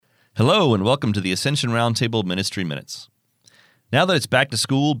Hello, and welcome to the Ascension Roundtable Ministry Minutes. Now that it's back to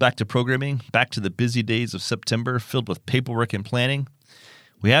school, back to programming, back to the busy days of September filled with paperwork and planning,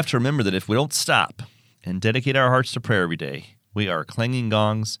 we have to remember that if we don't stop and dedicate our hearts to prayer every day, we are clanging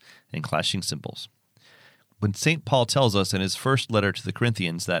gongs and clashing cymbals. When St. Paul tells us in his first letter to the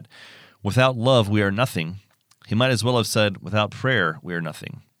Corinthians that without love we are nothing, he might as well have said without prayer we are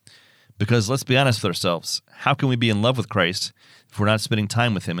nothing. Because let's be honest with ourselves, how can we be in love with Christ if we're not spending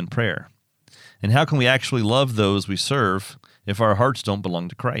time with him in prayer? And how can we actually love those we serve if our hearts don't belong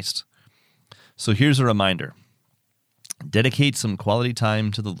to Christ? So here's a reminder. Dedicate some quality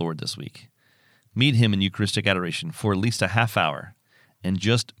time to the Lord this week. Meet him in Eucharistic adoration for at least a half hour and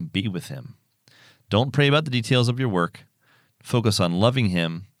just be with him. Don't pray about the details of your work. Focus on loving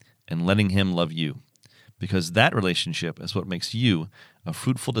him and letting him love you, because that relationship is what makes you a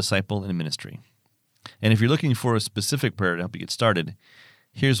fruitful disciple in ministry. And if you're looking for a specific prayer to help you get started,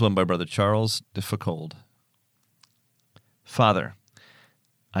 here's one by Brother Charles de Foucauld. Father,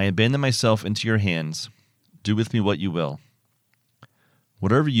 I abandon myself into your hands. Do with me what you will.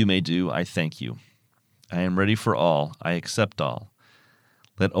 Whatever you may do, I thank you. I am ready for all. I accept all.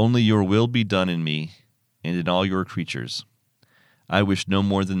 Let only your will be done in me and in all your creatures. I wish no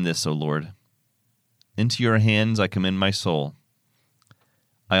more than this, O Lord. Into your hands I commend my soul.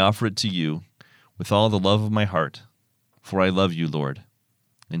 I offer it to you with all the love of my heart, for I love you, Lord,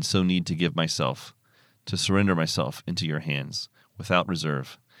 and so need to give myself, to surrender myself into your hands without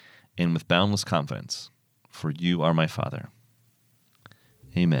reserve and with boundless confidence, for you are my Father.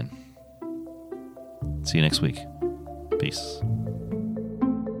 Amen. See you next week. Peace.